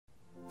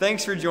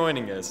Thanks for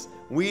joining us.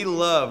 We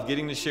love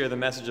getting to share the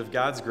message of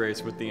God's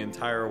grace with the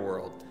entire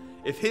world.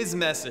 If His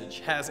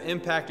message has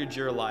impacted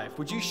your life,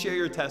 would you share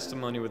your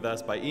testimony with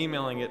us by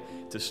emailing it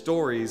to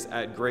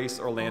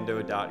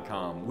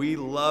stories@graceorlando.com. We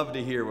love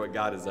to hear what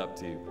God is up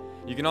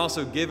to. You can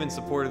also give in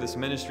support of this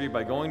ministry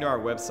by going to our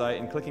website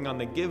and clicking on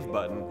the Give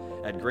button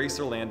at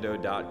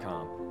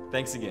graceorlando.com.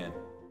 Thanks again.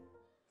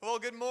 Well,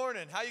 good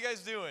morning. How you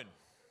guys doing?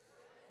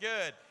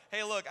 Good.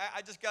 Hey, look,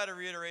 I just got to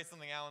reiterate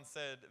something Alan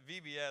said.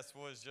 VBS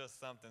was just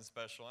something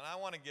special, and I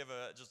want to give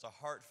just a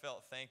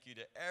heartfelt thank you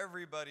to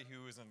everybody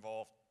who was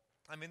involved.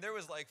 I mean, there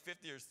was like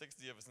 50 or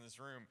 60 of us in this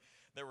room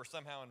that were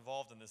somehow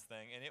involved in this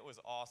thing, and it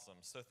was awesome.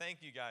 So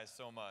thank you guys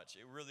so much.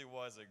 It really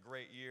was a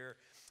great year.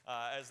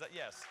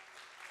 Yes.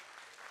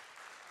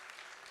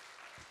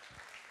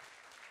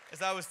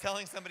 As I was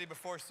telling somebody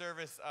before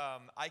service,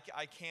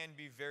 I can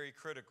be very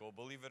critical,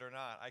 believe it or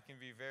not. I can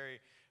be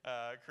very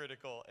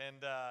critical,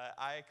 and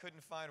I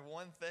couldn't find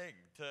one thing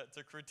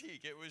to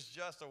critique. It was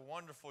just a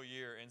wonderful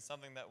year and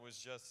something that was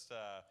just,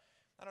 I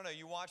don't know,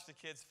 you watch the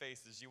kids'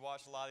 faces, you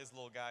watch a lot of these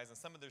little guys, and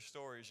some of their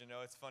stories, you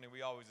know, it's funny,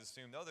 we always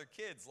assume, oh, they're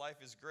kids,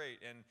 life is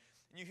great, and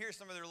you hear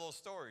some of their little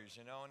stories,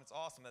 you know, and it's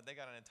awesome that they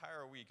got an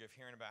entire week of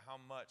hearing about how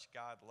much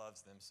God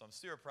loves them. So I'm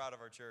super proud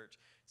of our church,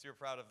 super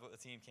proud of what the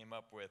team came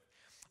up with.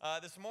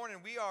 This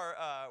morning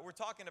we're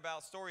talking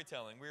about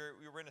storytelling.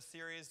 We're in a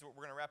series that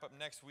we're going to wrap up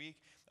next week.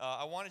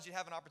 I wanted you to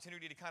have an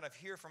opportunity to kind of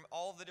hear from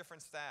all the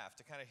different staff,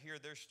 to kind of hear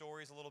their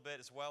stories a little bit,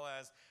 as well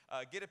as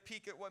get a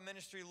peek at what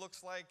ministry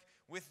looks like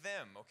with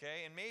them,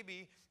 okay? And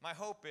maybe my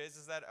hope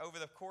is that over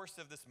the course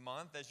of this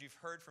month, as you've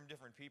heard from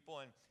different people,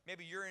 and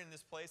maybe you're in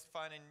this place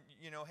finding,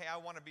 you know, hey, I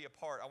want to be a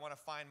part. I want to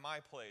find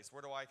my place.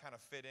 Where do I kind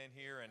of fit in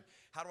here? And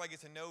how do I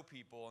get to know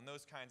people and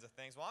those kinds of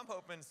things? Well, I'm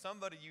hoping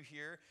somebody you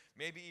hear,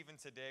 maybe even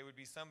today, would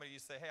be somebody you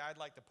say, hey, I'd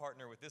like to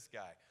partner with this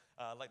guy.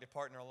 I'd like to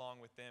partner along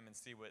with them and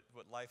see what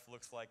life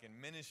looks like in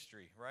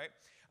ministry, right?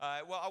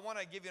 Well, I want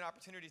to give you an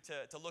opportunity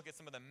to look at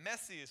some of the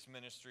messiest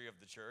ministry of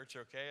the church,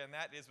 okay? And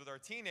that is with our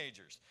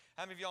teenagers.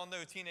 How many of y'all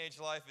know teenage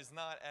life is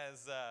not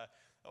as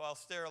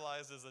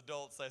sterilized as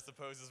adults, I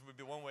suppose, would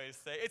be one way to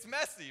say. It's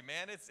messy,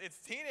 man. It's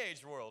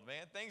teenage world,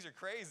 man. Things are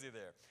crazy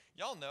there.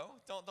 Y'all know.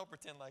 Don't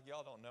pretend like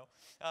y'all don't know.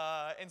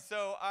 And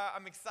so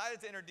I'm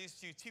excited to introduce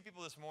to you two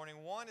people this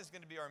morning. One is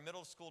going to be our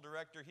middle school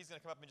director. He's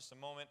going to come up in just a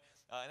moment,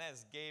 and that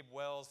is Gabe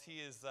Wells. He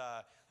is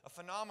a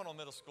phenomenal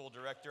middle school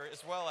director,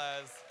 as well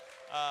as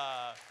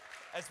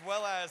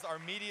our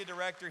media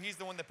director. He's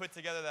the one that put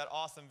together that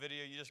awesome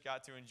video you just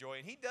got to enjoy.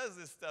 And he does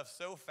this stuff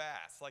so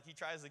fast. Like, he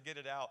tries to get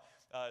it out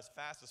as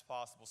fast as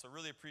possible. So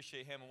really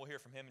appreciate him, and we'll hear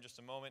from him in just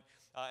a moment.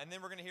 And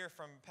then we're going to hear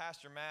from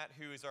Pastor Matt,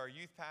 who is our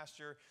youth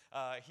pastor.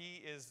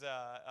 He is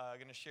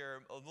going to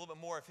share a little bit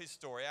more of his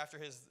story. After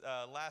his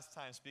last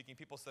time speaking,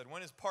 people said,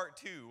 when is part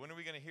two? When are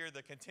we going to hear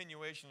the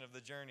continuation of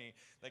the journey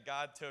that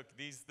God took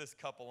this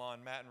couple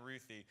on, Matt and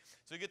Ruthie?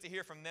 So we get to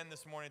hear from them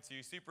this morning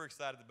too. Super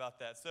excited about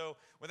that. So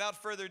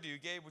without further ado,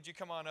 Gabe, would you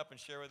come on up and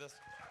share with us?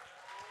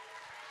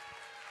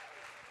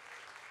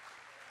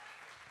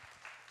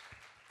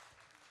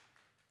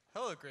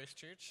 Hello, Grace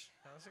Church.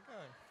 How's it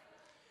going?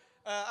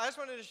 I just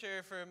wanted to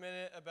share for a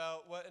minute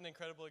about what an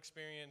incredible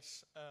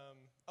experience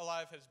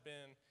Alive has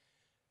been.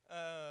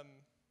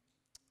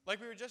 Like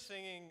we were just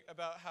singing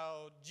about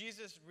how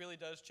Jesus really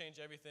does change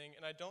everything,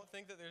 and I don't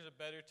think that there's a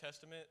better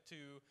testament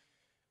to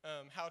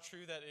how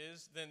true that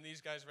is than these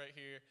guys right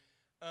here.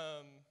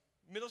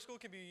 Middle school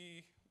can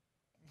be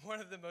one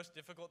of the most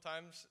difficult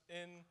times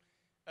in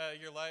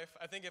your life.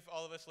 I think if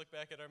all of us look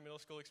back at our middle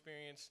school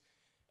experience,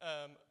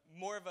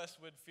 more of us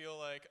would feel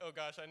like, oh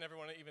gosh, I never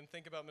want to even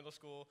think about middle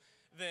school,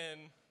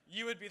 than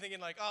you would be thinking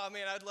like, oh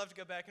man, I'd love to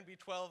go back and be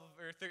 12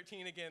 or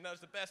 13 again. That was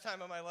the best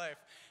time of my life.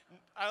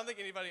 I don't think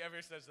anybody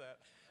ever says that.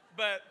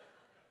 But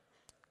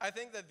I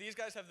think that these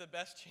guys have the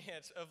best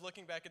chance of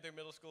looking back at their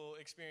middle school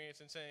experience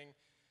and saying,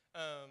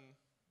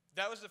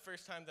 that was the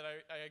first time that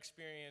I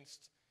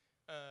experienced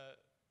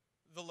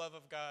the love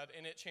of God,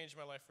 and it changed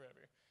my life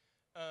forever.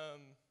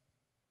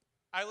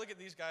 I look at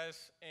these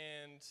guys,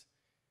 and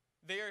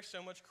they are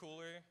so much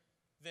cooler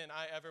than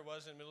I ever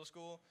was in middle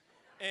school.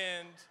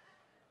 And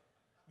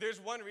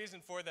there's one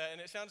reason for that, and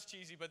it sounds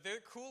cheesy, but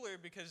they're cooler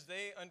because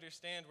they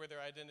understand where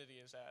their identity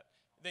is at.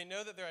 They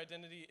know that their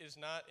identity is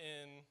not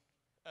in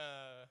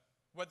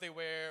what they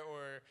wear,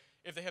 or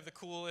if they have the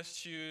coolest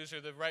shoes or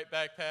the right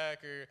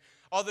backpack, or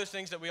all those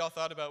things that we all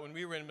thought about when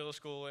we were in middle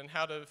school, and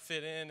how to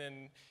fit in,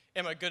 and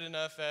am I good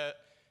enough at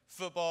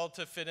football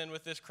to fit in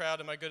with this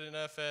crowd? Am I good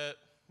enough at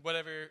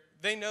whatever?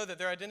 They know that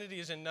their identity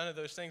is in none of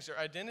those things. Their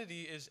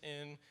identity is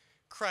in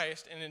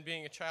Christ and in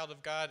being a child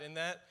of God, and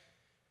that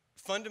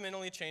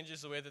fundamentally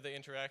changes the way that they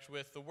interact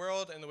with the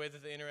world and the way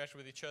that they interact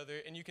with each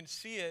other. And you can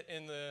see it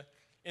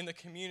in the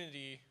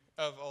community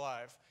of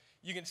Alive.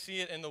 You can see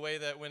it in the way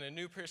that when a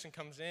new person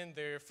comes in,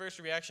 their first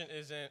reaction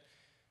isn't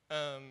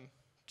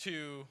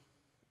to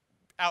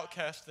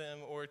outcast them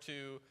or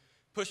to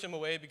push them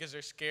away because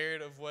they're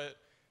scared of what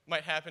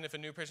might happen if a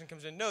new person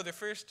comes in. No, their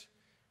first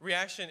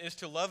reaction is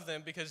to love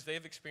them because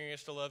they've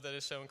experienced a love that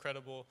is so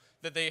incredible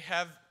that they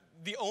have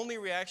the only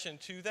reaction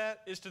to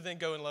that is to then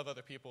go and love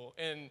other people.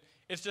 And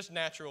it's just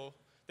natural.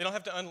 They don't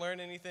have to unlearn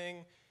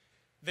anything.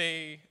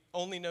 They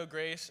only know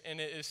grace, and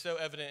it is so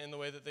evident in the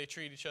way that they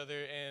treat each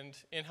other and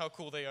in how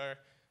cool they are.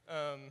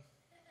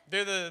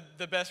 They're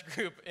the best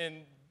group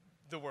in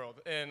the world,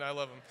 and I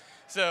love them.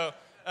 So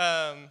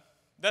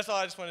that's all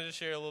I just wanted to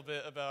share a little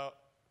bit about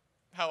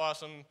how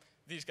awesome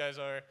these guys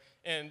are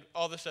and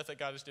all the stuff that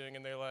God is doing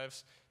in their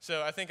lives.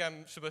 So I think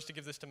I'm supposed to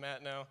give this to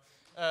Matt now.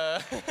 Here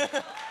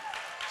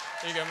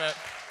you go, Matt.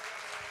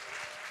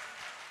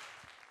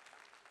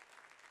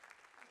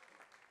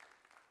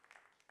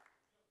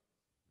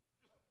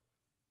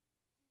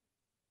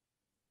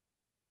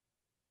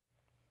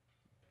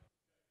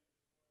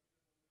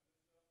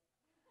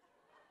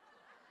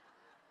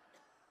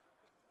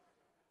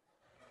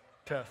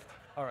 Test.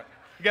 All right.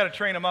 You got to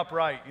train them up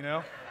right, you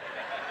know?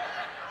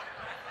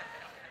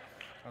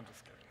 I'm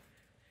just kidding.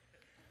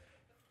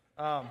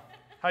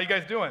 How you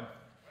guys doing?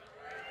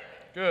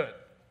 Good.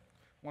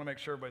 I want to make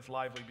sure everybody's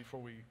lively before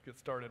we get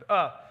started.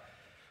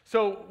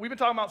 So we've been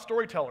talking about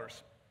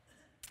storytellers,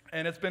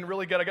 and it's been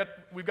really good.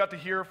 We've got to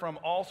hear from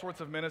all sorts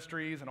of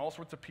ministries and all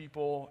sorts of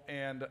people,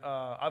 and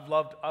I've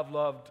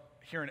loved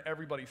hearing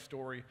everybody's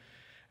story.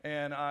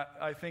 And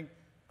I think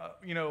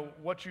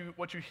what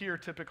you hear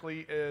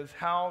typically is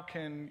how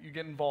can you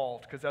get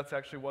involved, because that's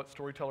actually what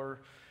storyteller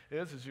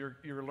is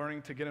you're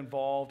learning to get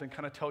involved and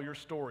kind of tell your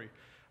story.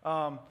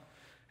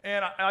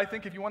 And I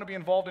think if you want to be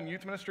involved in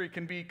youth ministry, it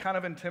can be kind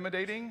of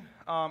intimidating.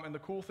 And the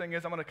cool thing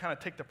is I'm going to kind of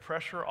take the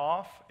pressure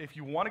off. If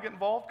you want to get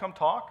involved, come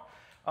talk.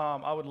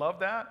 I would love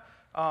that.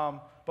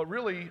 But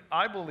really,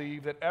 I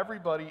believe that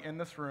everybody in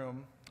this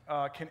room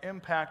can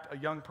impact a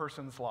young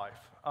person's life.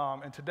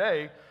 And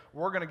today,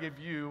 we're going to give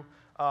you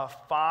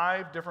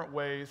 5 different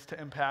ways to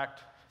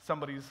impact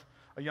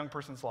a young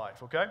person's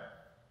life, okay?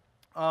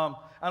 I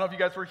don't know if you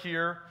guys were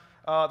here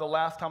the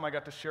last time I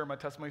got to share my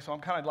testimony, so I'm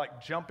kind of like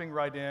jumping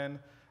right in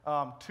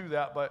to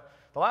that. But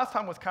the last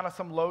time was kind of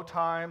some low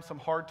times, some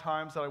hard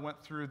times that I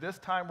went through. This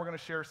time we're going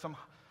to share some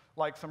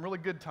really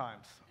good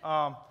times.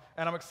 And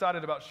I'm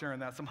excited about sharing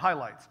that, some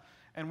highlights.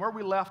 And where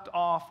we left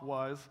off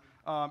was,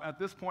 at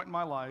this point in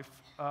my life,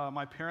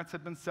 my parents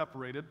had been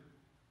separated.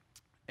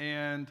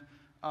 And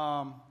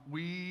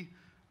we,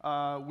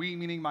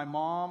 meaning my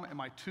mom and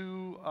my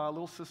 2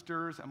 little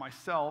sisters and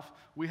myself,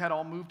 we had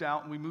all moved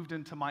out, and we moved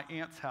into my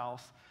aunt's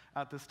house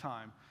at this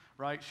time,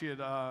 right? She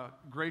had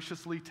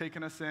graciously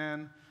taken us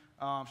in.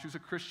 She was a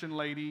Christian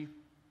lady,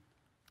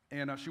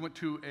 and she went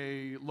to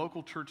a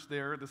local church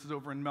there. This is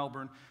over in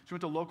Melbourne. She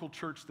went to a local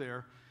church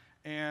there,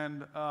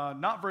 and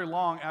not very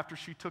long after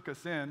she took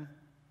us in,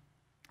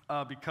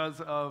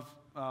 because of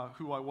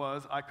who I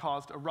was, I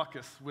caused a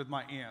ruckus with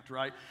my aunt,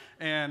 right?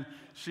 And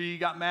she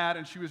got mad,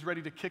 and she was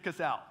ready to kick us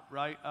out,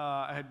 right?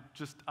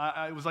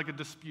 It was like a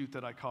dispute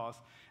that I caused,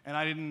 and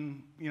I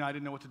didn't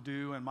know what to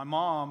do, and my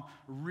mom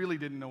really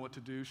didn't know what to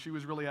do. She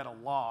was really at a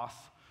loss,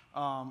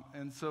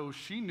 and so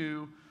she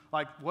knew,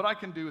 like, what I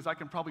can do is I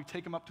can probably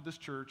take him up to this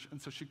church, and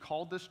so she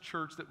called this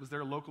church that was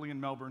there locally in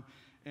Melbourne,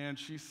 and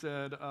she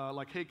said,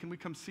 hey, can we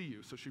come see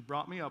you? So she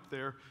brought me up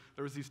there.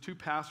 There was these 2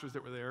 pastors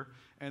that were there,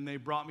 and they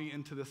brought me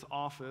into this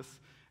office,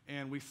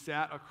 and we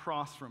sat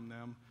across from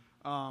them,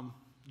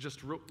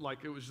 like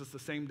it was just the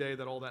same day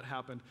that all that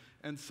happened.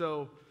 And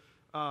so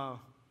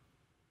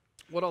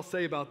what I'll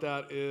say about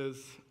that is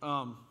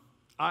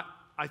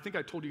I think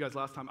I told you guys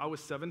last time, I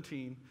was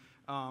 17,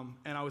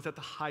 and I was at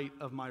the height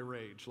of my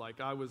rage. Like,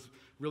 I was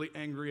really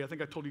angry. I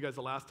think I told you guys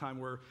the last time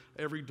where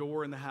every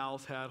door in the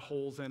house had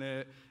holes in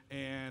it,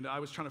 and I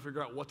was trying to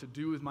figure out what to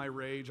do with my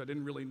rage. I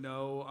didn't really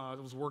know. I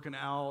was working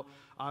out.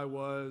 I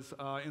was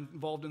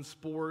involved in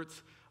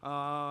sports.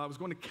 I was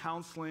going to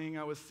counseling.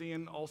 I was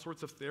seeing all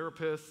sorts of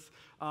therapists.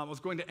 I was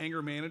going to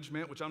anger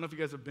management, which I don't know if you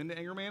guys have been to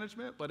anger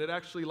management, but it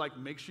actually like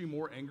makes you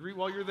more angry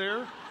while you're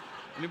there.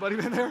 Anybody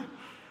been there?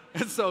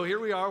 And so here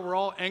we are, we're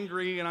all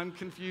angry, and I'm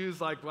confused,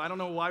 like, I don't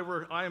know why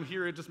I am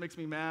here, it just makes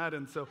me mad.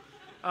 And so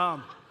I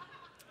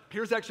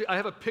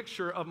have a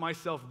picture of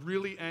myself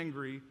really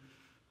angry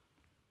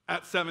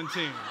at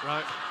 17,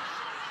 right?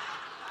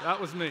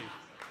 That was me.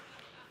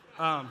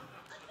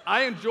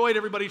 I enjoyed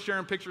everybody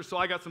sharing pictures, so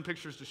I got some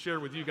pictures to share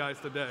with you guys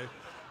today.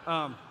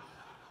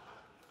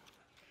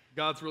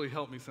 God's really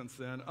helped me since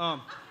then.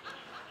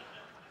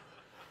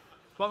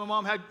 But my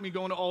mom had me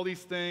going to all these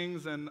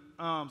things, and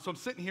so I'm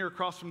sitting here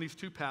across from these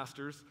 2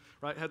 pastors,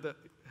 right? Had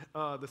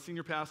the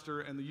senior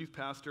pastor and the youth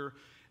pastor,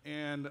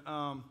 and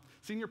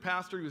senior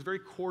pastor, he was very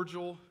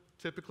cordial.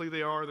 Typically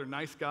they're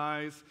nice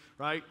guys,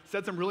 right?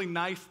 Said some really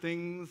nice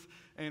things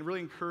and really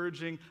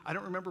encouraging. I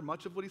don't remember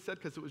much of what he said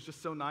because it was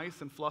just so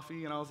nice and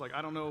fluffy, and I was like,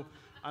 I don't know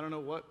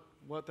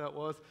what that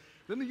was.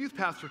 Then the youth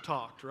pastor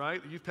talked,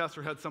 right? The youth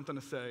pastor had something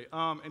to say,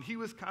 and he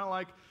was kind of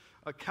like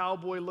a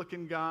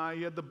cowboy-looking guy.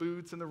 He had the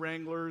boots and the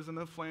Wranglers and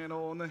the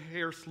flannel and the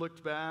hair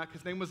slicked back.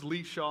 His name was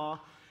Lee Shaw,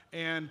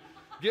 and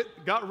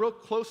got real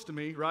close to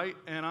me, right?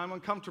 And I'm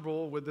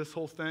uncomfortable with this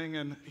whole thing,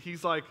 and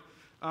he's like,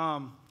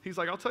 I'll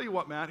tell you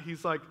what, Matt.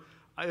 He's like,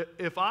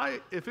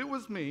 if it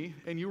was me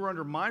and you were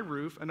under my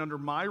roof and under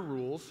my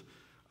rules,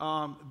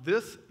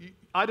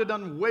 I'd have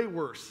done way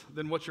worse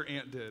than what your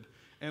aunt did.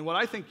 And what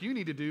I think you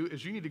need to do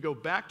is you need to go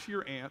back to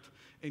your aunt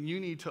and you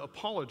need to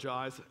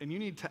apologize and you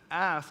need to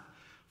ask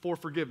for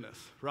forgiveness,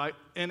 right?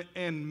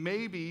 And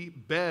maybe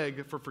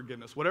beg for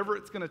forgiveness. Whatever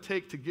it's going to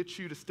take to get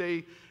you to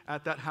stay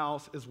at that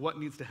house is what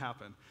needs to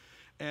happen.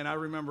 And I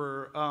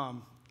remember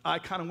I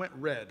kind of went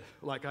red.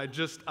 Like I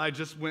just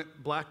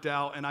went blacked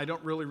out, and I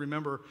don't really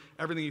remember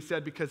everything he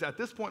said because at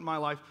this point in my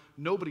life,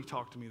 nobody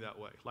talked to me that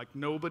way. Like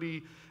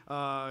nobody,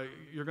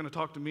 you're going to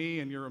talk to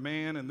me and you're a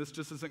man, and this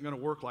just isn't going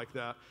to work like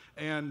that.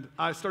 And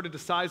I started to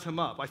size him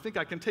up. I think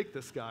I can take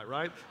this guy,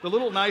 right? The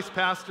little nice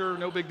pastor,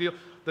 no big deal.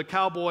 The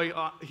cowboy,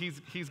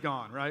 he's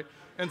gone, right?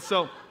 And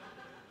so,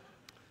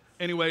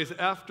 anyways,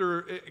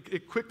 after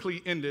it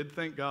quickly ended,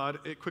 thank God,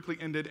 it quickly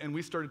ended, and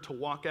we started to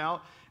walk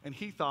out, and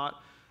he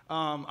thought,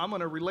 I'm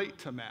going to relate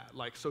to Matt.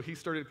 Like, so he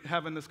started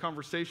having this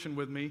conversation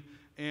with me,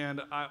 and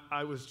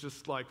I was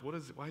just like,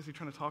 why is he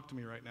trying to talk to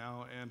me right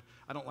now? And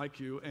I don't like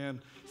you.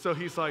 And so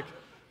he's like,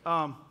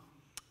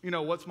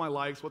 what's my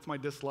likes, what's my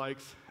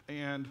dislikes?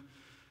 And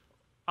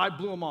I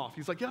blew him off.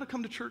 He's like, you ought to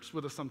come to church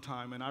with us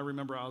sometime. And I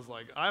remember I was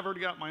like, I've already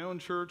got my own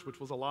church, which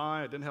was a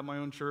lie. I didn't have my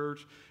own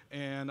church.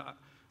 And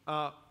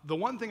the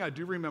one thing I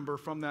do remember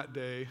from that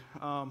day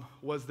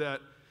was that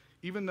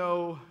even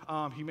though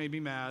he made me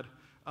mad,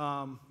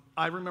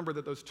 I remember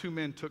that those two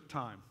men took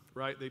time,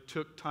 right? They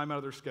took time out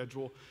of their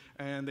schedule,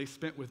 and they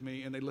spent with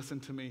me, and they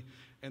listened to me,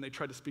 and they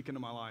tried to speak into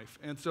my life.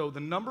 And so the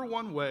number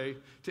one way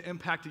to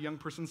impact a young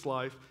person's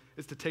life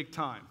is to take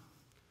time.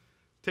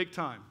 Take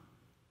time.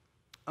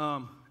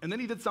 And then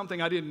he did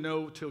something I didn't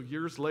know till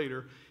years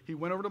later. He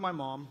went over to my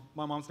mom.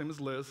 My mom's name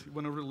is Liz. He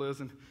went over to Liz,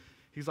 and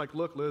he's like,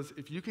 look, Liz,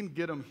 if you can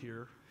get him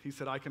here, he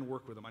said, I can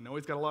work with him. I know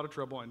he's got a lot of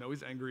trouble. I know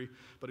he's angry,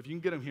 but if you can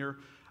get him here,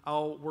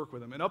 I'll work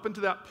with him. And up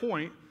until that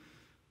point,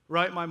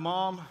 right, my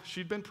mom,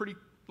 she'd been pretty,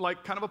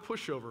 like, kind of a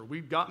pushover.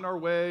 We'd gotten our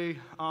way,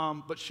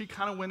 but she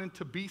kind of went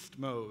into beast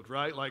mode,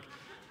 right? Like,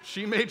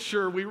 she made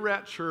sure we were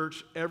at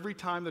church every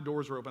time the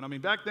doors were open. I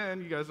mean, back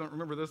then, you guys don't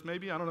remember this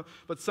maybe, I don't know,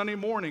 but Sunday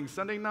morning,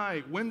 Sunday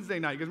night, Wednesday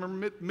night, you guys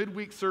remember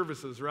midweek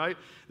services, right?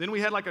 Then we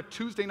had like a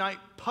Tuesday night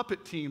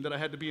puppet team that I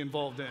had to be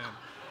involved in,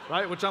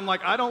 right? Which I'm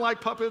like, I don't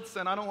like puppets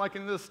and I don't like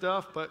any of this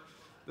stuff, but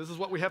this is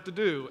what we have to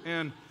do.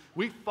 And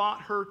we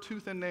fought her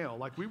tooth and nail.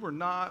 Like, we were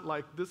not,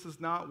 like, this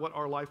is not what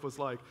our life was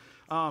like.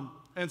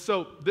 And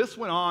so this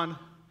went on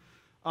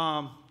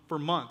for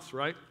months,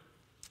 right?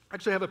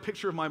 Actually, I have a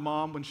picture of my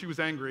mom when she was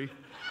angry,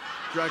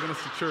 dragging us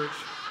to church.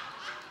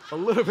 A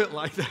little bit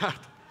like that.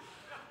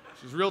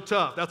 She's real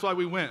tough. That's why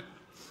we went.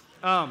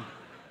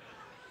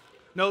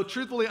 No,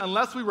 truthfully,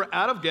 unless we were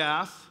out of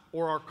gas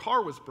or our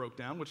car was broke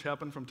down, which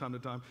happened from time to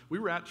time, we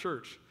were at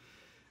church.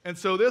 And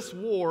so this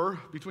war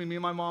between me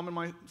and my mom and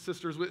my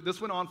sisters,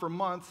 this went on for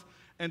months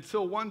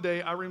until one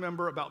day, I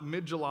remember about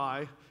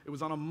mid-July, it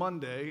was on a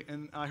Monday,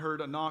 and I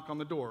heard a knock on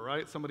the door,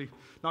 right? Somebody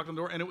knocked on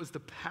the door, and it was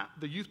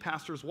the youth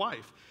pastor's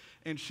wife.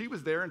 And she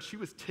was there, and she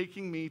was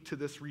taking me to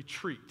this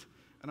retreat.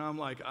 And I'm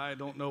like, I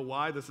don't know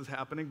why this is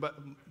happening, but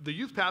the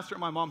youth pastor and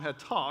my mom had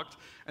talked,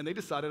 and they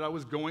decided I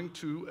was going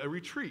to a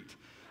retreat.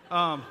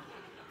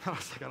 I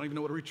was like, I don't even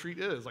know what a retreat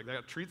is. Like, they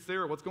got treats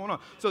there, or what's going on?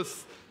 So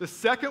the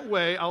second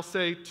way I'll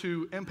say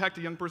to impact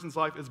a young person's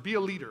life is be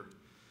a leader,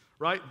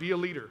 right? Be a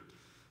leader.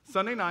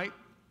 Sunday night,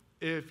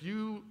 if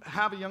you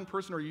have a young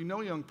person or you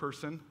know a young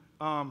person,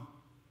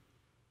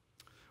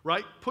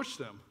 right, push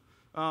them.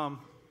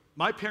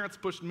 My parents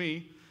pushed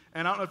me,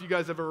 and I don't know if you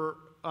guys ever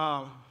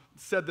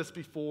said this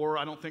before.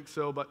 I don't think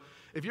so, but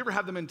if you ever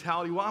have the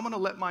mentality, well, I'm going to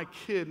let my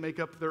kid make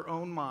up their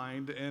own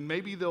mind, and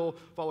maybe they'll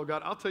follow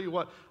God. I'll tell you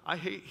what, I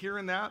hate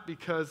hearing that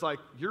because, like,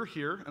 you're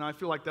here, and I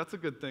feel like that's a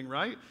good thing,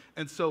 right?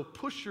 And so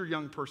push your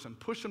young person.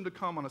 Push them to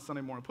come on a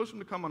Sunday morning. Push them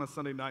to come on a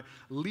Sunday night.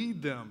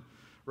 Lead them,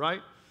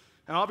 right?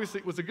 And obviously,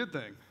 it was a good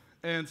thing.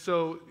 And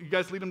so you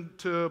guys lead them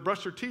to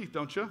brush their teeth,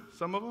 don't you?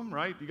 Some of them,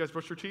 right? You guys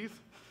brush your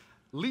teeth?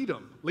 Lead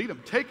them,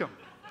 take them,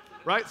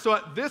 right? So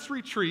at this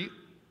retreat,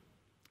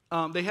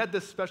 they had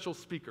this special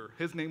speaker.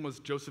 His name was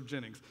Joseph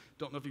Jennings.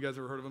 Don't know if you guys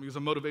ever heard of him. He was a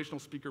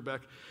motivational speaker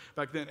back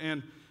then.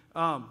 And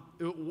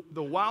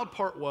the wild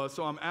part was,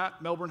 so I'm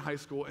at Melbourne High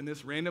School, and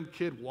this random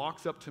kid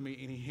walks up to me,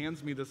 and he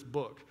hands me this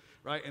book,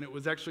 right? And it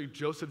was actually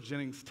Joseph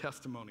Jennings'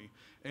 testimony.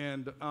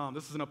 And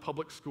this is in a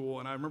public school,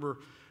 and I remember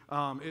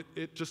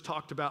it just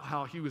talked about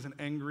how he was an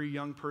angry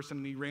young person,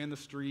 and he ran the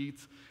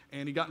streets,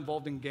 and he got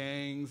involved in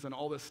gangs and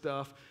all this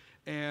stuff.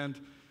 And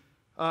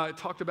it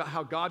talked about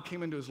how God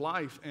came into his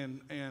life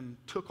and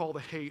took all the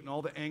hate and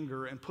all the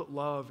anger and put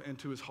love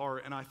into his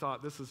heart. And I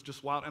thought, this is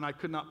just wild. And I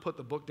could not put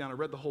the book down. I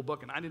read the whole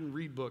book, and I didn't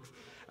read books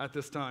at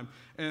this time.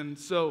 And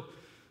so,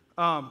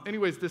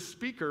 anyways, this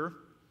speaker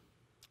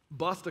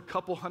bussed a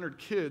couple hundred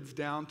kids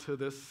down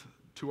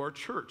to our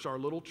church, our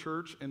little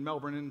church in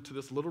Melbourne, into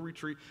this little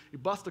retreat. He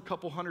bussed a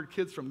couple hundred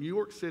kids from New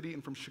York City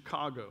and from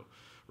Chicago,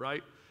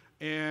 right?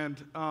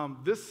 And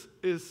this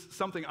is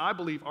something I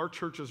believe our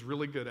church is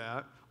really good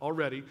at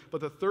already.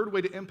 But the third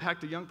way to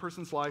impact a young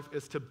person's life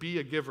is to be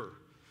a giver,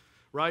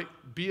 right?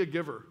 Be a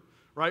giver,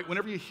 right?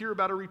 Whenever you hear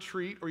about a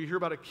retreat or you hear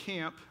about a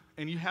camp,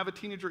 and you have a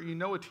teenager or you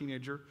know a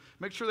teenager,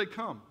 make sure they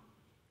come.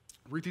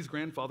 Ruthie's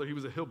grandfather, he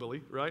was a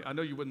hillbilly, right? I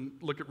know you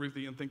wouldn't look at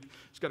Ruthie and think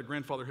she's got a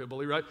grandfather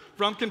hillbilly, right?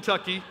 From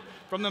Kentucky,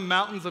 from the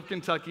mountains of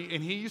Kentucky,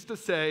 and he used to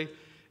say,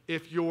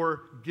 if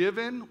you're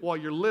giving while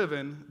you're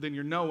living, then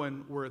you're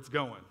knowing where it's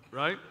going,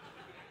 right?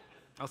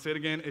 I'll say it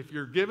again. If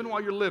you're giving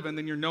while you're living,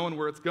 then you're knowing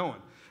where it's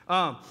going.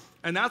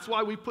 And that's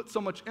why we put so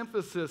much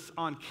emphasis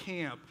on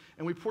camp,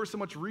 and we pour so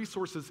much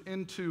resources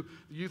into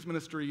the youth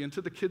ministry,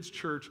 into the kids'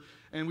 church,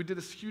 and we did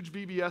this huge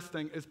VBS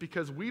thing, is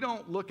because we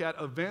don't look at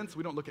events,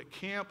 we don't look at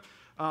camp,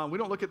 we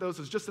don't look at those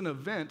as just an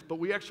event, but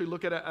we actually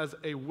look at it as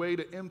a way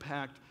to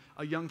impact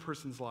a young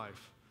person's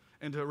life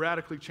and to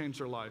radically change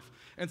their life.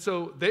 And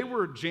so they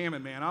were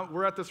jamming, man.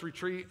 We're at this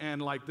retreat,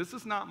 and like, this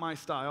is not my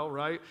style,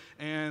 right?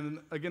 And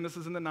again, this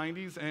is in the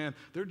 90s, and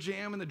they're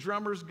jamming, the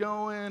drummer's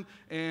going,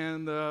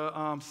 and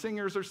the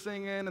singers are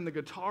singing, and the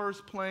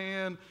guitar's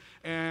playing,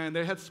 and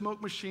they had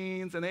smoke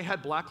machines, and they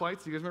had black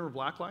lights. You guys remember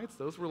black lights?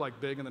 Those were like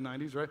big in the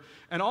 90s, right?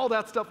 And all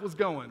that stuff was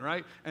going,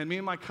 right? And me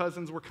and my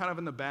cousins were kind of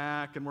in the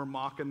back, and we're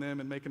mocking them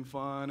and making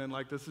fun, and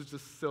like, this is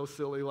just so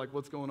silly, like,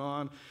 what's going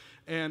on?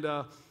 And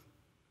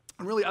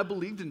really, I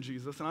believed in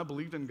Jesus and I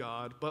believed in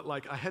God, but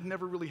like, I had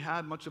never really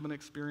had much of an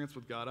experience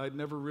with God. I'd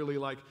never really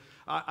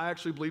I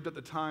actually believed at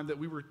the time that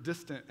we were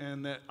distant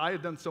and that I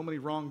had done so many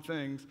wrong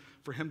things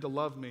for him to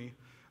love me.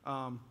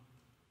 And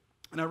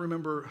I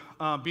remember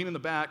being in the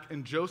back,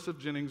 and Joseph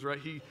Jennings, right,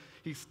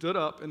 he stood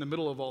up in the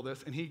middle of all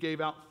this and he gave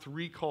out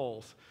 3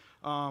 calls.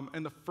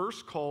 And the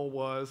first call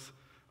was,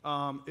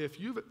 if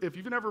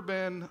you've never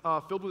been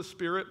filled with the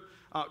Spirit,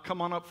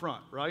 come on up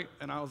front, right?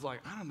 And I was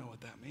like, I don't know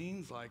what that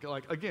means. Like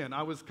again,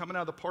 I was coming out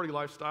of the party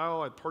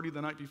lifestyle. I'd partied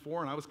the night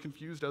before, and I was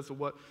confused as to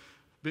what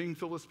being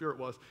filled with Spirit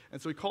was. And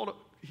so he called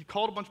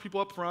a bunch of people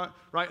up front,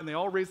 right? And they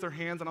all raised their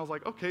hands, and I was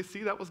like, okay,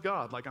 see, that was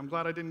God. Like, I'm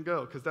glad I didn't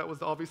go, because that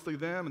was obviously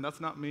them, and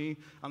that's not me.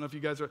 I don't know if you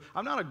guys are.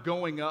 I'm not a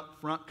going up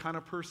front kind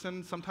of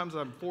person. Sometimes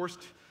I'm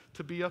forced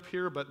to be up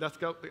here, but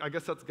I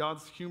guess that's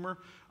God's humor.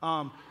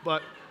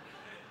 But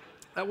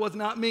that was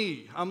not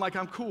me. I'm like,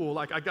 I'm cool.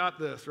 Like, I got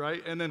this,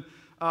 right? And then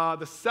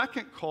the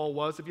second call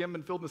was, if you haven't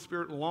been filled in the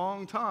Spirit in a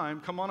long time,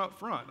 come on up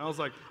front. And I was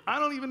like, I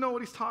don't even know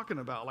what he's talking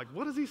about. Like,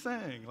 what is he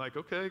saying? Like,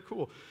 okay,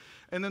 cool.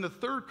 And then the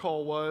third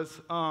call was,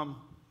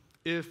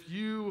 if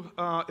you're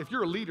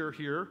a leader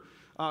here,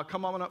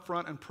 come on up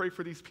front and pray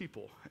for these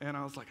people. And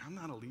I was like, I'm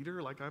not a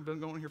leader. Like, I've been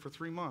going here for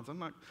 3 months. I'm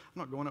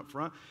not going up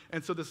front.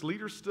 And so this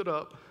leader stood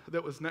up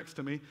that was next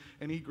to me,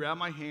 and he grabbed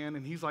my hand,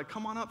 and he's like,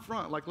 come on up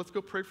front. Like, let's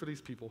go pray for these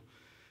people.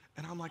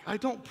 And I'm like, I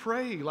don't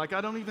pray. Like,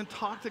 I don't even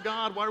talk to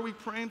God. Why are we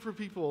praying for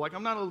people? Like,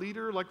 I'm not a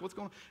leader. Like, what's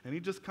going on? And he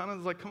just kind of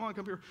is like, come on,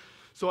 come here.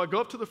 So I go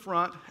up to the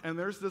front, and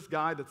there's this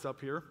guy that's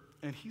up here,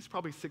 and he's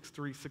probably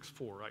 6'3",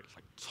 6'4", right?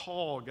 Like,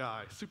 tall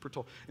guy, super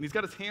tall. And he's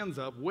got his hands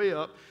up, way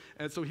up,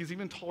 and so he's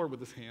even taller with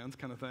his hands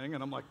kind of thing.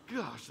 And I'm like,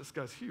 gosh, this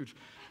guy's huge.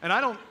 And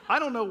I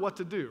don't know what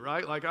to do,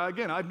 right? Like,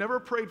 again, I've never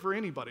prayed for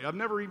anybody. I've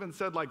never even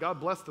said, like, God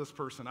bless this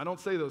person. I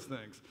don't say those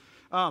things.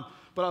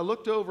 But I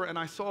looked over and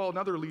I saw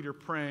another leader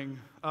praying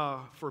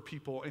for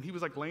people, and he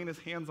was like laying his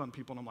hands on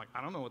people, and I'm like,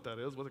 I don't know what that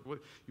is. What,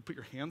 you put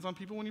your hands on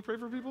people when you pray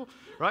for people,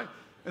 right?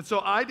 And so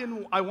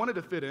I wanted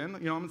to fit in.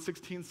 You know, I'm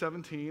 16,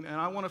 17, and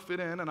I want to fit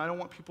in, and I don't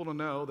want people to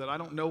know that I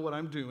don't know what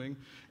I'm doing.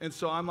 And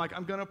so I'm like,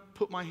 I'm going to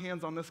put my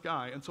hands on this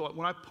guy. And so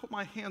when I put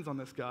my hands on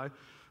this guy,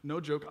 no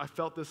joke, I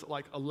felt this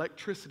like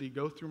electricity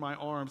go through my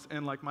arms,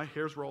 and like my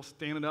hairs were all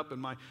standing up,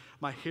 and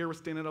my hair was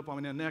standing up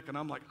on my neck, and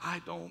I'm like,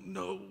 I don't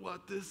know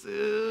what this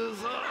is.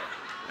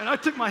 And I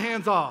took my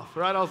hands off,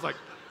 right? I was like,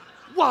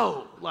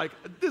 whoa, like,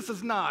 this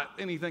is not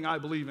anything I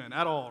believe in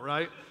at all,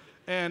 right?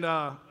 And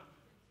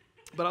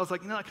but I was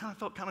like, I kind of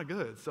felt kind of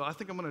good, so I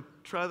think I'm going to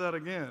try that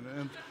again.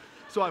 And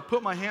so I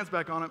put my hands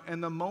back on him,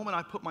 and the moment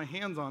I put my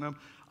hands on him,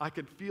 I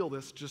could feel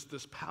this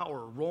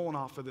power rolling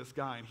off of this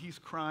guy, and he's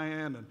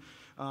crying,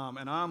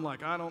 and I'm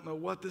like, I don't know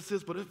what this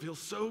is, but it feels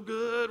so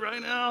good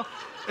right now.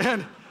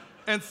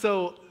 And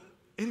so,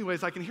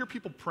 anyways, I can hear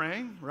people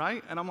praying,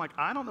 right? And I'm like,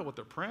 I don't know what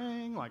they're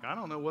praying. Like, I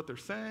don't know what they're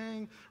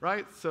saying,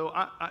 right? So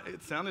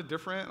it sounded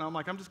different, and I'm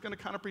like, I'm just going to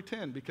kind of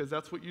pretend, because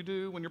that's what you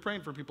do when you're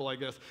praying for people, I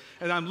guess.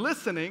 And I'm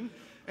listening,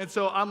 and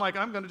so I'm like,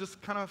 I'm going to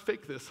just kind of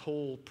fake this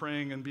whole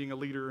praying and being a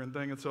leader and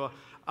thing. And so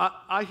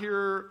I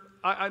hear...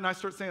 and I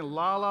start saying,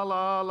 la, la,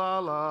 la, la,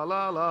 la,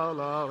 la, la,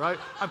 la, right?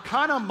 I'm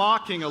kind of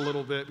mocking a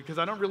little bit because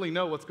I don't really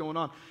know what's going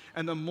on.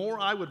 And the more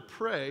I would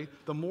pray,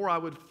 the more I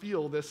would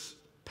feel this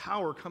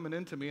power coming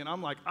into me. And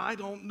I'm like, I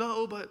don't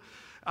know, but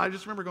I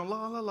just remember going,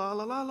 la, la, la,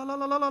 la, la, la, la,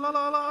 la, la, la,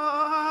 la,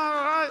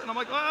 la, and I'm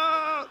like,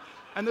 ah.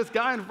 And this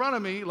guy in front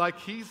of me, like,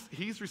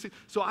 he's received.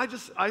 So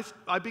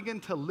I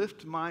begin to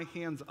lift my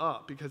hands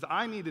up because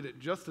I needed it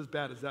just as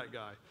bad as that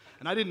guy.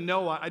 And I didn't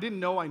know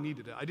I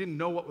needed it. I didn't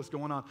know what was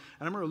going on.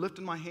 And I remember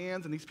lifting my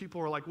hands, and these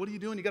people were like, what are you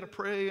doing? You got to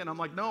pray. And I'm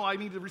like, no, I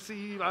need to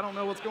receive. I don't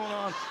know what's going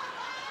on.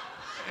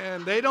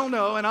 And they don't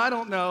know, and I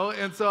don't know.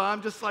 And so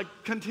I'm just like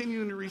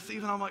continuing to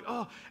receive, and I'm like,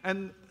 oh.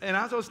 And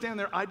as I was standing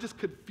there, I just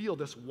could feel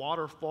this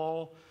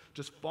waterfall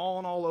just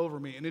falling all over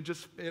me. And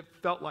it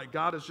felt like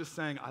God is just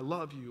saying, I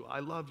love you, I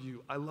love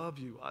you, I love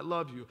you, I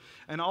love you.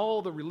 And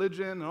all the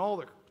religion and all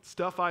the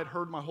stuff I'd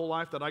heard my whole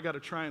life that I got to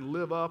try and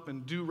live up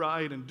and do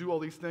right and do all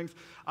these things,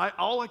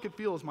 all I could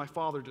feel is my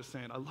Father just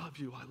saying, I love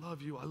you, I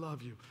love you, I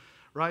love you,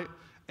 right?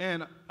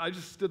 And I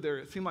just stood there,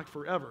 it seemed like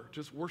forever,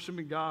 just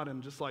worshiping God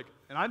and just like,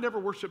 and I never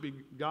worshiped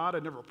God, I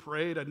never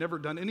prayed, I'd never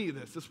done any of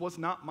this. This was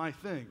not my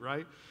thing,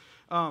 right?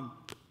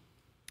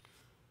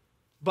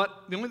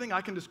 But the only thing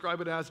I can describe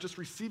it as just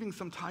receiving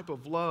some type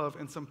of love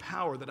and some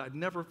power that I'd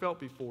never felt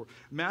before.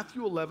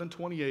 Matthew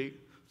 11:28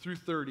 through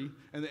 30,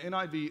 and the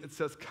NIV, it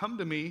says, come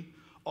to me,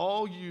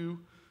 all you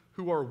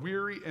who are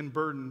weary and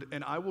burdened,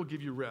 and I will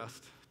give you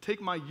rest.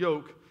 Take my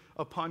yoke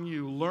upon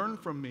you, learn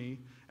from me,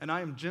 and I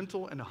am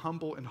gentle and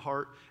humble in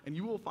heart, and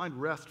you will find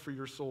rest for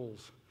your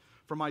souls.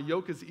 For my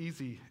yoke is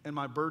easy and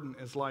my burden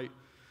is light.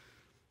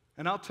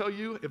 And I'll tell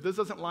you, if this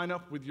doesn't line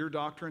up with your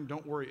doctrine,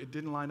 don't worry, it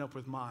didn't line up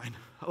with mine.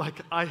 Like,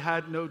 I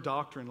had no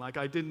doctrine. Like,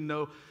 I didn't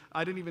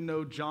even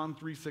know John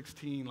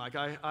 3:16. Like,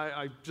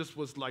 I just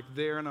was like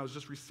there, and I was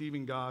just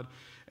receiving God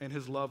and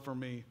his love for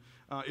me.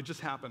 It just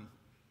happened.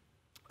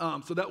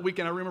 So that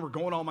weekend, I remember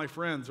going to all my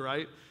friends,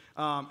 right?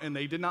 And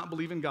they did not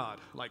believe in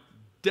God. Like,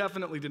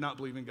 definitely did not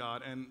believe in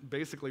God. And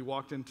basically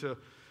walked into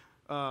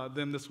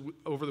them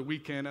over the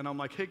weekend, and I'm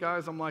like, hey,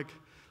 guys, I'm like,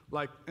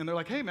 and they're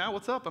like, hey, Matt,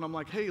 what's up? And I'm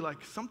like, hey,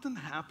 like, something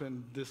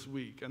happened this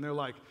week. And they're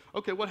like,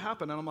 okay, what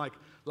happened? And I'm like,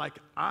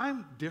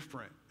 I'm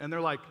different. And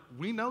they're like,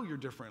 we know you're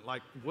different.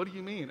 Like, what do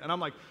you mean? And I'm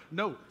like,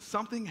 no,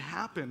 something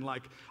happened.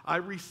 Like, I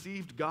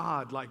received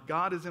God. Like,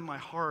 God is in my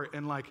heart.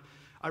 And, like,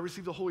 I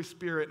received the Holy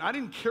Spirit. And I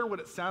didn't care what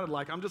it sounded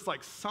like. I'm just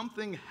like,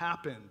 something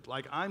happened.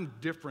 Like, I'm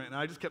different. And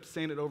I just kept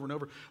saying it over and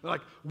over. They're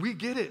like, we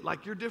get it.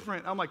 Like, you're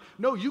different. I'm like,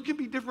 no, you can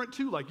be different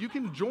too. Like, you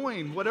can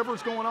join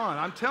whatever's going on.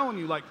 I'm telling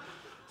you, like,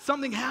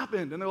 something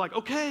happened, and they're like,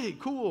 okay,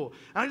 cool.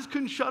 And I just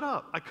couldn't shut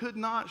up. I could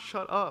not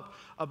shut up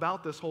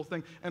about this whole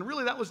thing. And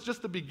really, that was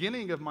just the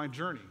beginning of my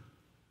journey.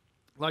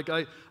 Like,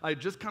 I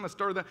just kind of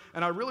started that,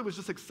 and I really was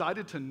just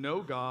excited to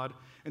know God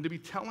and to be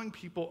telling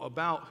people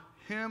about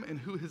him and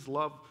who his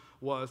love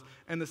was.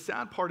 And the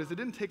sad part is it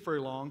didn't take very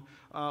long,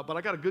 but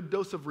I got a good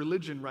dose of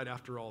religion right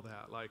after all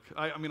that. Like,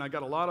 I mean, I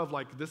got a lot of,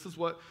 like, this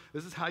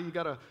is how you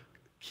got to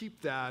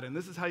keep that, and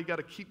this is how you got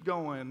to keep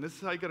going, this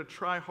is how you got to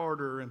try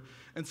harder,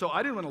 and so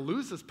I didn't want to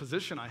lose this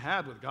position I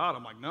had with God.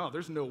 I'm like, no,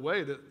 there's no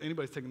way that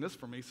anybody's taking this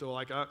from me. So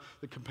like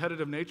the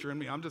competitive nature in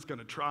me, I'm just going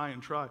to try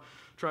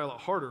a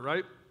lot harder,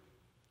 right?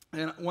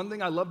 And one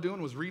thing I loved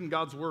doing was reading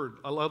God's Word.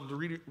 I loved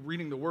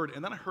reading the Word.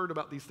 And then I heard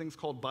about these things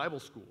called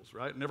Bible schools,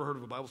 right? Never heard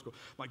of a Bible school.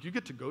 I'm like, you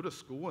get to go to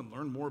school and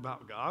learn more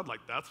about God?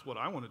 Like, that's what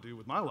I want to do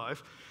with my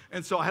life.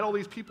 And so I had all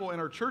these people in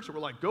our church that were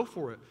like, go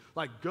for it.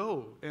 Like,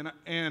 go.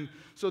 And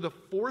so the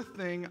fourth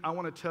thing I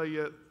want to tell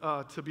you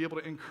to be able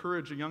to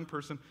encourage a young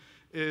person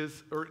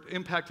or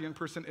impact a young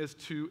person is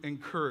to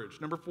encourage.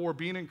 Number 4,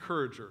 be an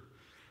encourager,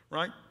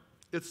 right?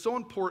 It's so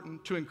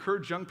important to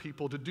encourage young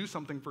people to do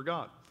something for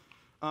God.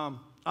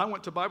 I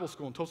went to Bible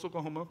school in Tulsa,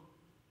 Oklahoma,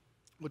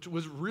 which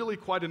was really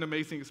quite an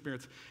amazing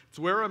experience. It's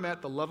where I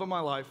met the love of my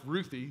life,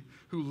 Ruthie,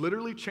 who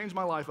literally changed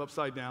my life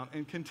upside down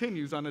and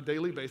continues on a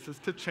daily basis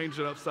to change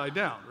it upside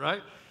down,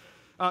 right?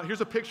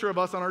 Here's a picture of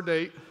us on our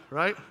date,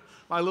 right?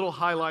 My little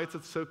highlights,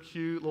 it's so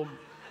cute, little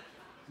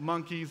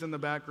monkeys in the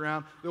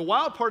background. The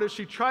wild part is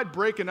she tried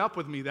breaking up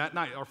with me that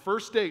night. Our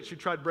first date, she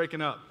tried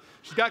breaking up.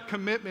 She's got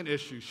commitment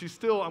issues.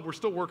 We're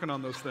still working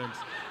on those things.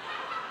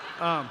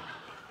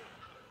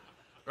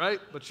 Right?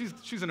 But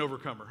she's an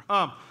overcomer.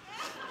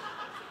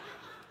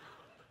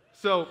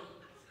 So,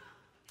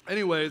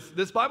 anyways,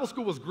 this Bible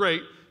school was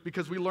great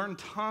because we learned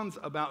tons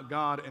about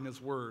God and his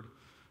Word,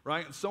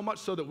 right? And so much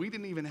so that we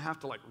didn't even have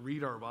to, like,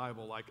 read our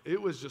Bible. Like,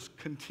 it was just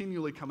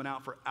continually coming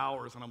out for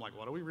hours. And I'm like,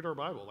 why do we read our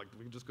Bible? Like,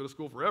 we can just go to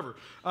school forever.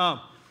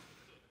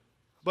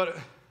 But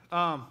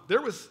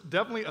there was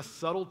definitely a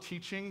subtle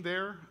teaching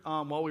there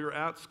while we were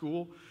at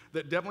school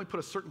that definitely put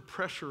a certain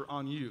pressure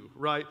on you,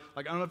 right?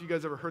 Like, I don't know if you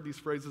guys ever heard these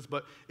phrases,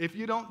 but if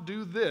you don't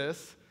do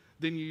this,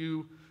 then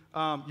you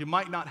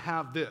might not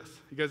have this.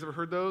 You guys ever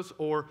heard those?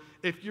 Or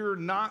if you're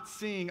not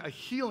seeing a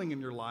healing in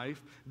your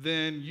life,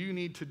 then you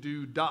need to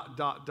do ...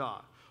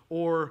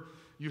 Or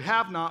you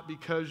have not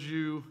because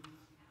you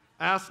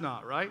ask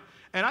not, right?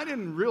 And I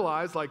didn't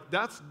realize, like,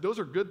 those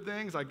are good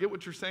things. I get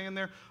what you're saying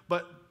there,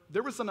 but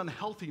there was an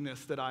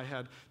unhealthiness that I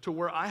had to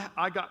where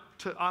I got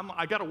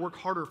to work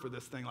harder for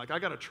this thing. Like, I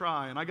got to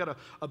try, and I got to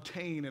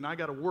obtain, and I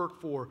got to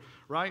work for,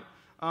 right?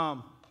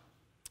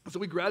 So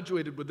we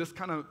graduated with this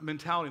kind of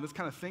mentality and this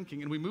kind of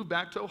thinking, and we moved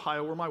back to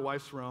Ohio, where my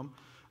wife's from,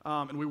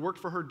 and we worked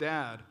for her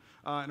dad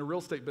in a real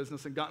estate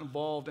business and got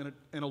involved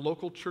in a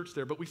local church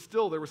there. But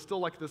there was still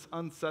like this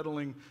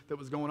unsettling that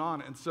was going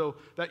on. And so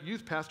that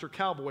youth pastor,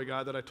 cowboy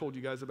guy that I told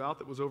you guys about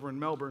that was over in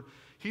Melbourne,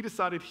 he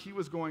decided he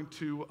was going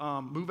to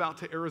move out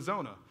to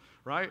Arizona,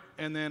 right?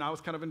 And then I was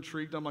kind of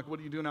intrigued. I'm like, what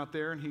are you doing out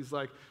there? And he's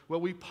like,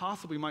 well, we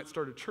possibly might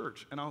start a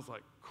church. And I was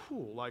like,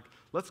 cool, like,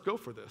 let's go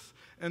for this.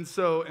 And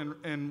so,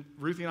 and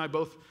Ruthie and I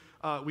both,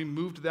 we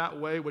moved that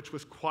way, which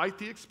was quite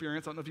the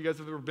experience. I don't know if you guys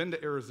have ever been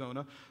to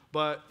Arizona,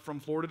 but from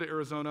Florida to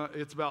Arizona,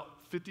 it's about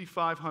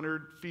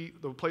 5,500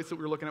 feet. The place that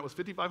we were looking at was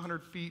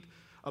 5,500 feet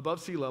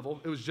above sea level.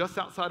 It was just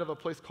outside of a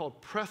place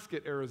called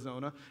Prescott,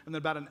 Arizona, and then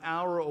about an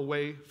hour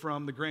away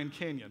from the Grand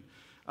Canyon.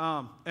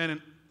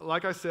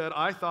 Like I said,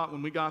 I thought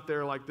when we got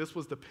there, like this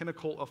was the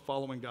pinnacle of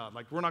following God.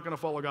 Like we're not going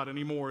to follow God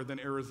any more than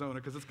Arizona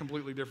because it's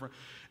completely different.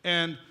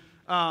 And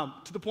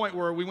to the point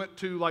where we went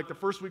to, like the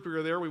first week we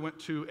were there, we went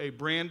to a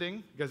branding.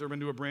 You guys ever been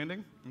to a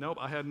branding? Nope,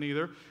 I hadn't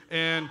either.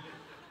 And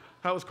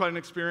that was quite an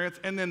experience.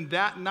 And then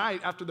that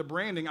night after the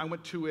branding, I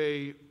went to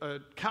a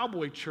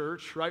cowboy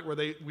church, right, where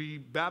we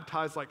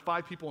baptized like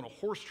 5 people in a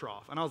horse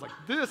trough. And I was like,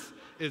 this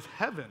is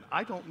heaven.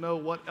 I don't know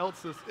what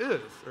else this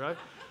is, right?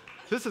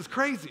 This is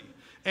crazy.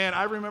 And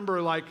I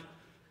remember, like,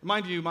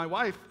 mind you, my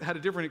wife had a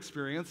different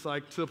experience,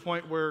 like to the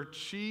point where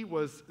she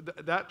was,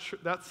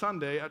 that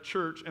Sunday at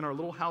church, in our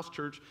little house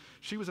church,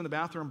 she was in the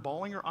bathroom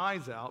bawling her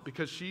eyes out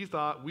because she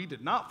thought we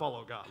did not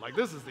follow God. Like,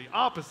 this is the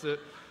opposite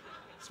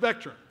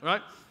spectrum,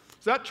 right?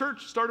 So that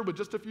church started with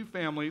just a few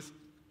families,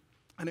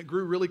 and it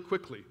grew really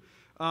quickly.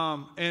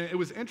 And it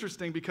was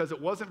interesting because it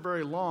wasn't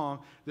very long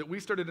that we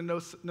started to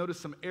notice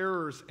some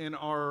errors in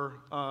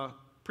our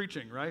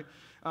preaching, right?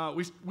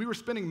 We were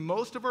spending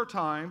most of our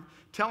time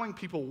telling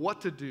people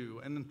what to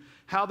do and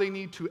how they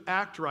need to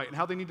act right and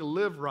how they need to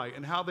live right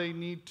and how they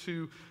need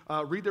to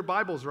read their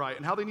Bibles right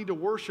and how they need to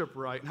worship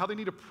right and how they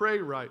need to pray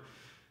right.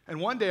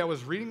 And one day I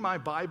was reading my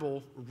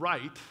Bible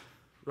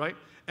right?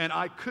 And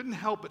I couldn't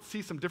help but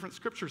see some different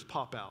scriptures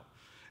pop out.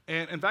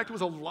 And in fact, it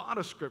was a lot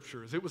of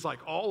scriptures. It was like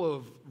all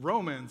of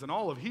Romans and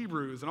all of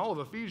Hebrews and all of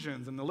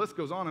Ephesians, and the list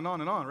goes on and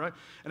on and on, right?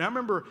 And I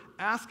remember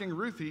asking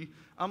Ruthie,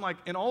 I'm like,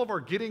 in all of our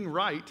getting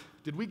right,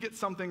 did we get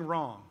something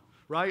wrong,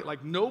 right?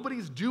 Like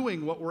nobody's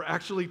doing what we're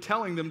actually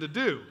telling them to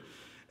do.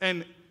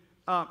 And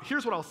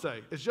here's what I'll say,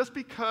 is just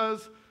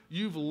because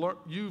you've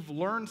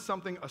learned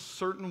something a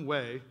certain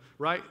way,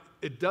 right,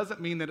 it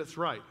doesn't mean that it's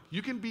right.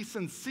 You can be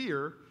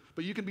sincere,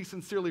 but you can be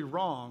sincerely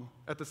wrong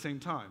at the same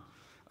time.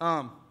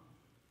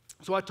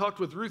 So I talked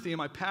with Ruthie and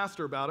my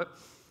pastor about it,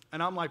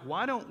 and I'm like,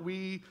 why don't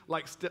we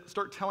like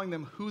start telling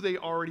them who they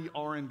already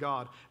are in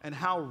God and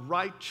how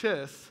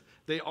righteous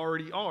they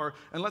already are,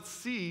 and let's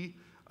see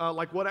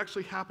like what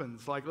actually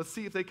happens. Like, let's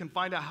see if they can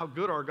find out how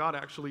good our God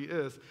actually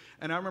is.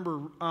 And I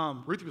remember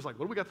Ruthie was like,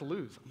 what do we got to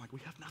lose? I'm like,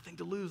 we have nothing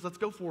to lose. Let's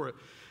go for it.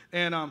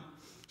 And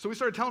so we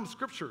started telling them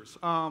scriptures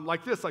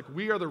like this, like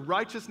we are the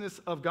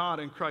righteousness of God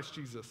in Christ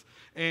Jesus.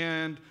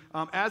 And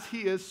as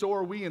he is, so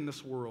are we in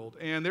this world.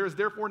 And there is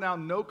therefore now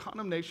no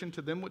condemnation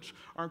to them which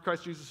are in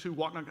Christ Jesus who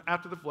walk not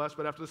after the flesh,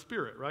 but after the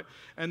Spirit, right?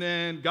 And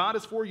then God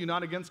is for you,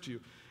 not against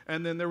you.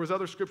 And then there was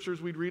other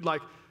scriptures we'd read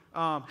like,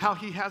 how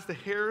he has the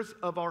hairs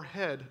of our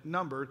head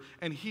numbered,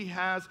 and he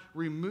has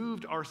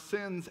removed our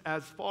sins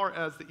as far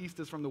as the east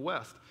is from the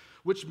west,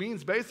 which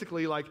means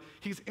basically like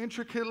he's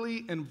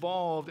intricately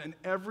involved in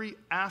every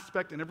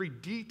aspect and every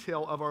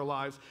detail of our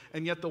lives,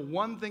 and yet the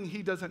one thing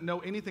he doesn't know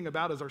anything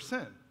about is our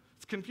sin.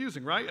 It's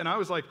confusing, right? And I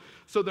was like,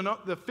 so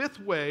the fifth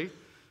way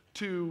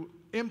to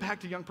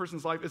impact a young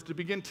person's life is to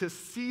begin to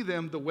see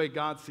them the way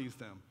God sees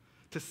them.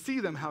 To see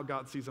them how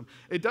God sees them.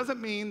 It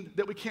doesn't mean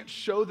that we can't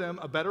show them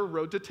a better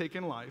road to take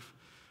in life,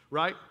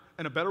 right?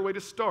 And a better way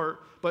to start,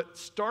 but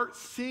start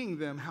seeing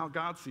them how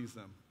God sees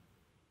them.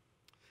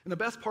 And the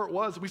best part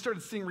was we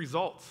started seeing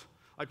results.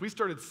 Like we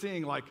started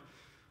seeing like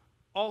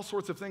all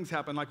sorts of things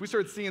happen. Like we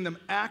started seeing them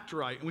act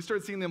right, and we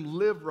started seeing them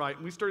live right,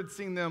 and we started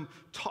seeing them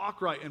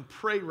talk right and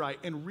pray right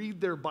and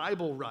read their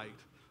Bible right.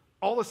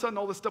 All of a sudden,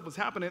 all this stuff was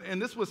happening,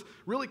 and this was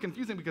really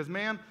confusing because,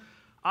 man,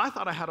 I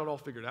thought I had it all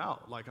figured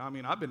out. Like, I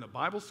mean, I've been to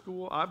Bible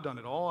school. I've done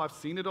it all. I've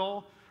seen it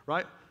all,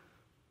 right?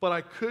 But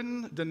I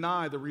couldn't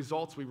deny the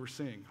results we were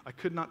seeing. I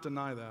could not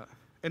deny that.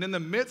 And in the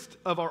midst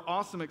of our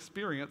awesome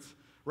experience,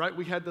 right,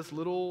 we had this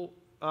little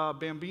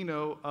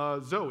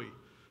bambino, Zoe,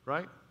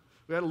 right?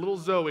 We had a little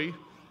Zoe,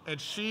 and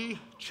she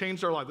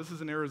changed our life. This is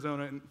in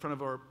Arizona in front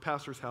of our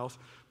pastor's house.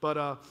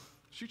 But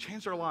she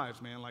changed our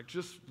lives, man, like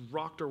just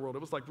rocked our world.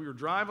 It was like we were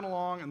driving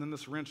along, and then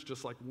this wrench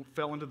just like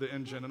fell into the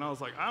engine. And I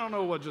was like, I don't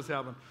know what just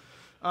happened.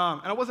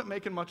 And I wasn't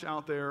making much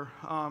out there,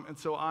 and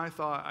so I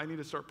thought I need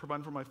to start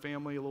providing for my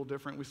family a little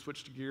different. We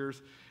switched gears,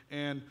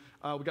 and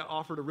we got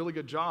offered a really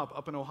good job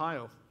up in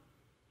Ohio.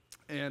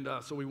 And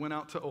so we went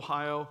out to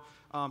Ohio,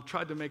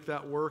 tried to make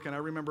that work, and I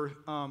remember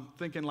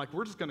thinking, like,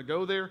 we're just going to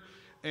go there,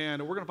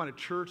 and we're going to find a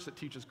church that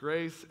teaches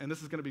grace, and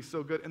this is going to be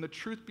so good. And the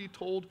truth be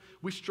told,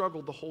 we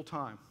struggled the whole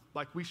time.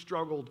 Like, we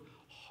struggled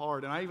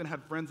hard. And I even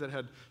had friends that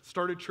had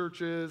started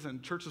churches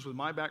and churches with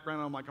my background,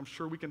 and I'm like, I'm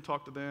sure we can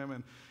talk to them.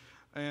 And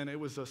and it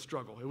was a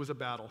struggle. It was a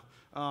battle.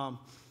 And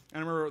I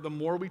remember the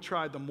more we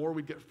tried, the more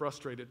we'd get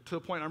frustrated. To the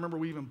point, I remember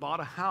we even bought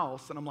a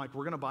house, and I'm like,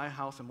 we're going to buy a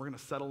house, and we're going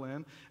to settle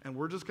in, and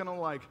we're just going to,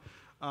 like,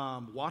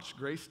 watch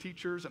Grace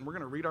teachers, and we're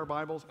going to read our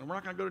Bibles, and we're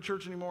not going to go to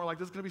church anymore. Like,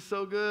 this is going to be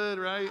so good,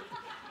 right?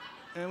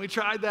 And we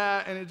tried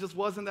that, and it just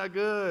wasn't that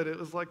good. It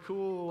was, like,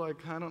 cool.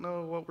 Like, I don't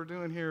know what we're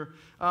doing here.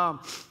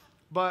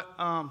 But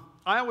I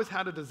always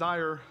had a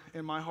desire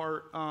in my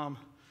heart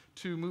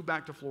to move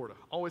back to Florida.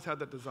 Always had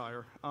that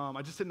desire.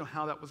 I just didn't know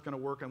how that was going to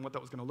work and what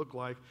that was going to look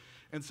like.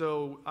 And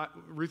so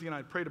Ruthie and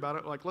I prayed about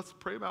it, like, let's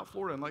pray about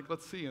Florida, and, like,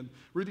 let's see. And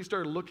Ruthie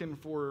started looking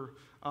for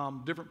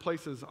different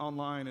places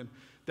online, and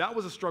that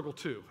was a struggle,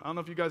 too. I don't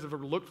know if you guys have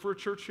ever looked for a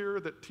church here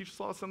that teaches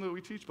a lot of something that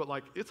we teach, but,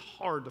 like, it's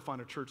hard to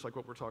find a church like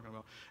what we're talking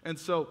about. And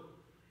so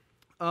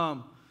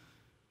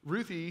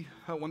Ruthie,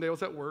 one day I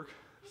was at work,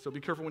 so be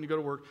careful when you go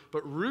to work,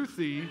 but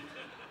Ruthie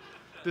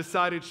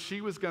decided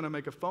she was going to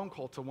make a phone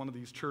call to one of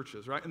these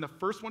churches, right? And the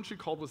first one she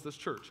called was this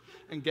church.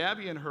 And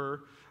Gabby and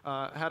her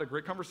had a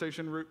great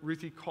conversation.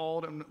 Ruthie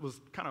called and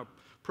was kind of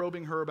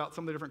probing her about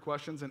some of the different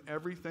questions, and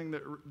everything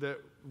that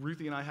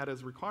Ruthie and I had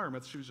as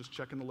requirements, she was just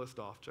checking the list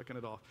off, checking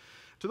it off.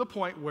 To the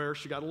point where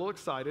she got a little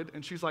excited,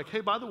 and she's like,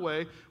 hey, by the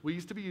way, we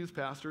used to be youth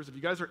pastors. If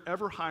you guys are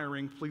ever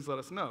hiring, please let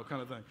us know,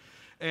 kind of thing.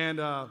 And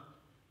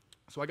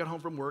so I got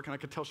home from work, and I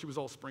could tell she was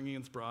all springy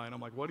and spry, and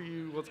I'm like,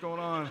 what's going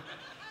on?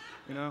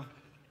 You know?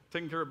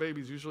 Taking care of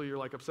babies, usually you're,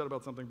 like, upset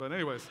about something. But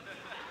anyways,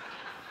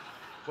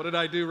 what did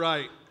I do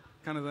right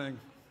kind of thing?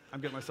 I'm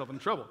getting myself in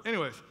trouble.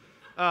 Anyways,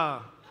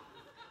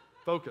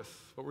 focus,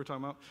 what we're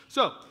talking about.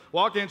 So,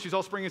 walk in, she's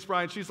all springy and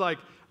spry, and she's like,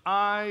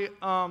 I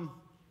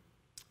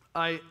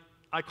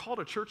called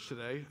a church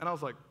today, and I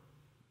was like,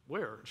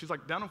 where? She's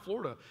like, down in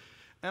Florida.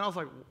 And I was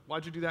like,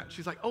 why'd you do that?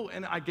 She's like, oh,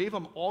 and I gave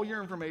them all your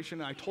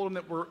information, and I told them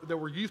that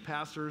we're youth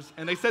pastors,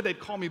 and they said they'd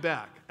call me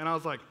back. And I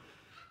was like,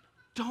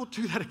 don't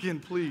do that again,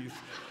 please.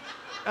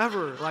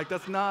 Ever. Like,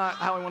 that's not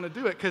how I want to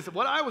do it. Because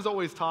what I was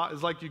always taught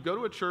is, like, you go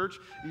to a church,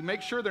 you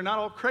make sure they're not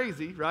all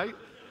crazy, right?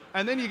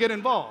 And then you get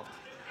involved,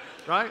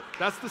 right?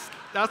 That's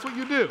what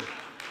you do.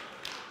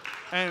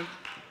 And,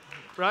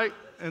 right?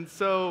 And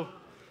so,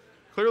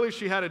 clearly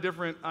she had a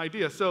different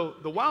idea. So,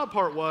 the wild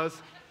part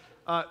was,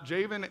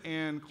 Javen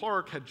and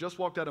Clark had just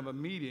walked out of a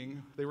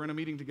meeting. They were in a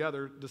meeting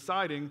together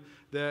deciding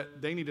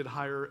that they needed to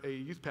hire a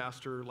youth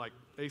pastor, like,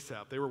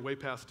 ASAP. They were way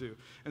past due.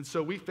 And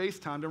so we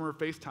FaceTimed, and we were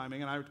FaceTiming,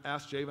 and I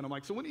asked Javen, I'm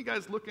like, so when are you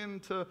guys looking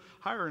to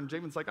hire? And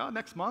Javen's like,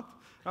 next month.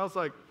 And I was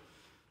like,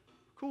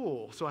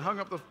 cool. So we hung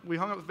up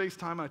the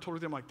FaceTime, and I told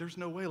her, I'm like, there's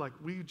no way. Like,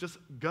 we just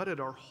gutted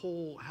our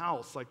whole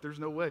house. Like, there's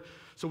no way.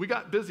 So we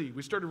got busy.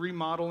 We started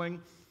remodeling,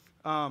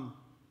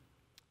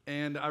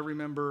 and I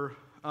remember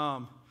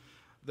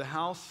the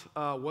house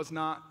was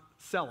not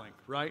selling,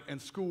 right?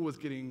 And school was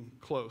getting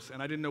close,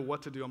 and I didn't know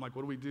what to do. I'm like,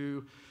 what do we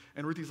do?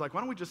 And Ruthie's like,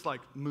 why don't we just,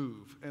 like,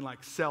 move and,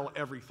 like, sell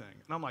everything?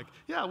 And I'm like,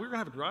 yeah, we're going to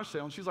have a garage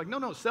sale. And she's like,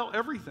 no, sell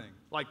everything.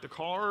 Like, the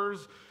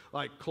cars,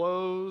 like,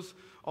 clothes,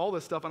 all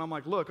this stuff. And I'm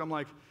like, look,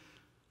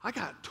 I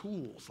got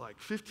tools, like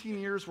 15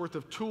 years worth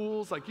of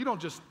tools. Like, you don't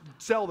just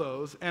sell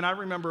those. And I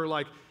remember,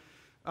 like,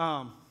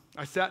 I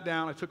sat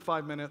down, I took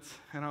 5 minutes,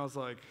 and I was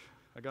like,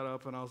 I got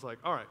up, and I was like,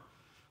 all right,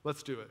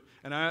 let's do it.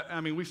 And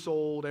I mean, we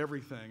sold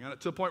everything. And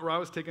to the point where I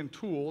was taking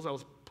tools, I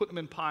was putting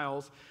them in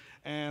piles,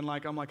 and,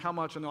 like, I'm like, how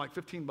much? And they're like,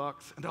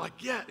 $15. And they're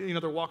like, yeah. You know,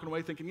 they're walking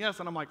away thinking, yes.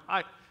 And I'm like,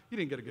 you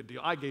didn't get a good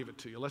deal. I gave it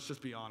to you. Let's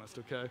just be honest,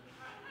 okay?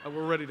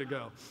 We're ready to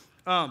go.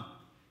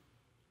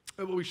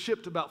 We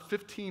shipped about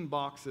 15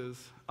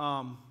 boxes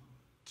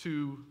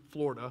to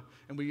Florida,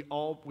 and we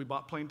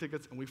bought plane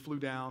tickets, and we flew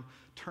down.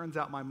 Turns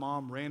out my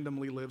mom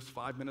randomly lives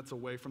 5 minutes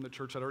away from the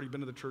church. I'd already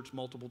been to the church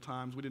multiple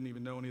times. We didn't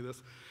even know any of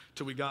this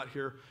till we got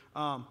here.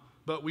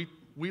 But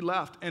we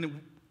left, and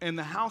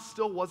the house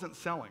still wasn't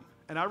selling.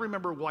 And I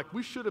remember, like,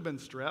 we should have been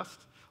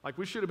stressed. Like,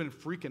 we should have been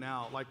freaking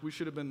out. Like, we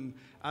should have been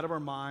out of our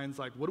minds.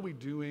 Like, what are we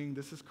doing?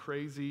 This is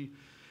crazy.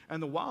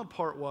 And the wild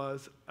part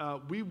was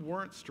we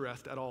weren't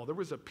stressed at all. There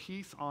was a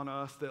peace on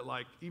us that,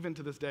 like, even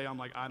to this day, I'm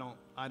like, I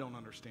don't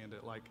understand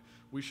it. Like,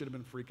 we should have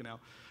been freaking out.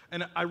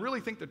 And I really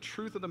think the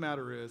truth of the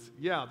matter is,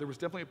 yeah, there was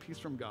definitely a peace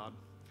from God.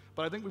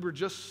 But I think we were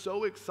just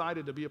so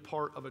excited to be a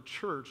part of a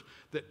church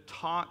that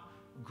taught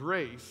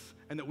grace,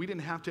 and that we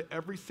didn't have to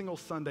every single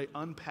Sunday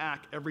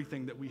unpack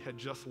everything that we had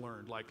just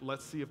learned. Like,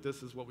 let's see if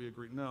this is what we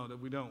agree. No, that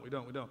we don't,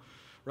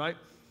 right?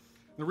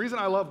 The reason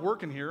I love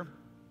working here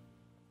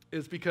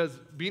is because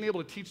being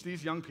able to teach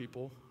these young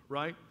people,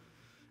 right?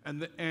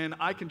 And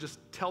I can just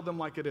tell them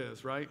like it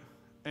is, right?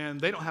 And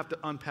they don't have to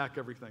unpack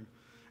everything.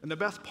 And the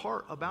best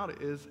part about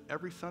it is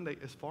every Sunday,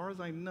 as far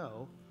as I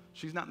know,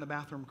 she's not in the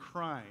bathroom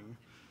crying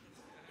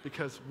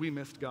because we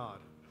missed God.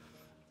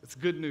 It's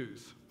good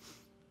news.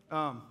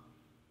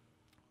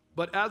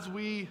 But as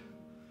we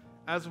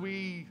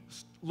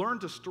learn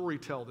to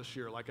storytell this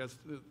year, like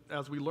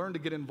as we learn to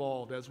get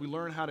involved, as we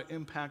learn how to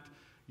impact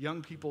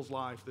young people's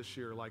lives this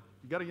year, like,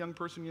 you got a young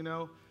person you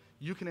know,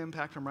 you can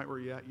impact them right where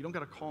you're at. You don't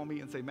got to call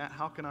me and say, Matt,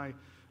 how can I?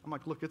 I'm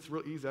like, look, it's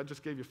real easy. I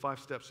just gave you 5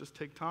 steps. Just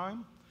take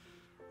time,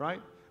 right?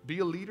 Be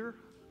a leader,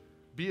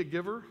 be a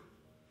giver,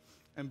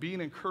 and be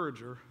an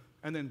encourager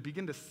and then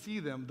begin to see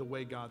them the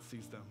way God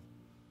sees them,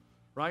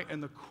 right?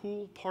 And the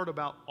cool part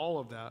about all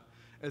of that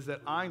is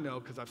that I know,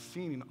 because I've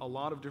seen a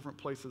lot of different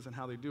places and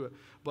how they do it,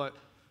 but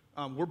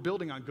we're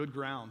building on good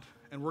ground,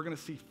 and we're going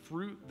to see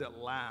fruit that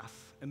lasts.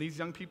 And these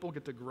young people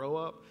get to grow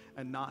up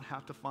and not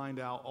have to find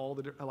out all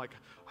the, like,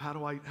 how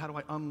do I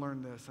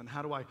unlearn this, and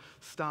how do I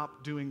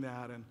stop doing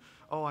that, and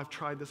oh, I've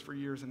tried this for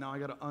years, and now I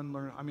got to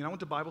unlearn. I mean, I went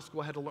to Bible school,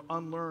 I had to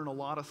unlearn a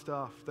lot of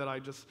stuff that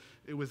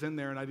it was in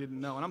there and I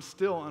didn't know. And I'm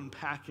still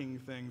unpacking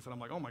things, and I'm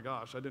like, oh my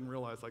gosh, I didn't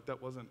realize, like,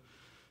 that wasn't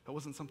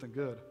something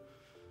good.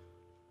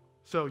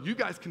 So you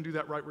guys can do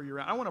that right where you're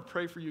at. I want to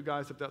pray for you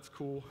guys if that's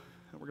cool,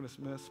 and we're going to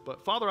dismiss.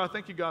 But Father, I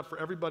thank you, God, for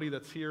everybody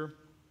that's here.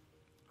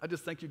 I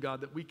just thank you,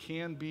 God, that we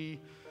can be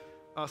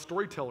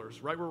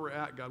storytellers right where we're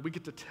at, God. We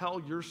get to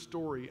tell your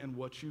story and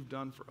what you've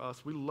done for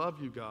us. We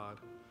love you, God.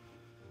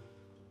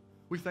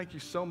 We thank you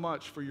so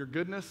much for your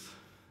goodness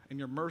and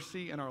your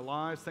mercy in our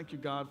lives. Thank you,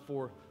 God,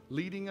 for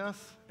leading us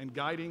and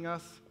guiding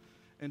us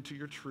into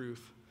your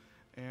truth.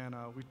 And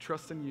we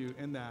trust in you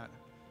in that.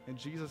 In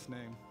Jesus'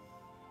 name,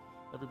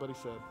 everybody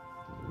said,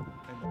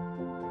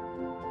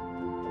 amen.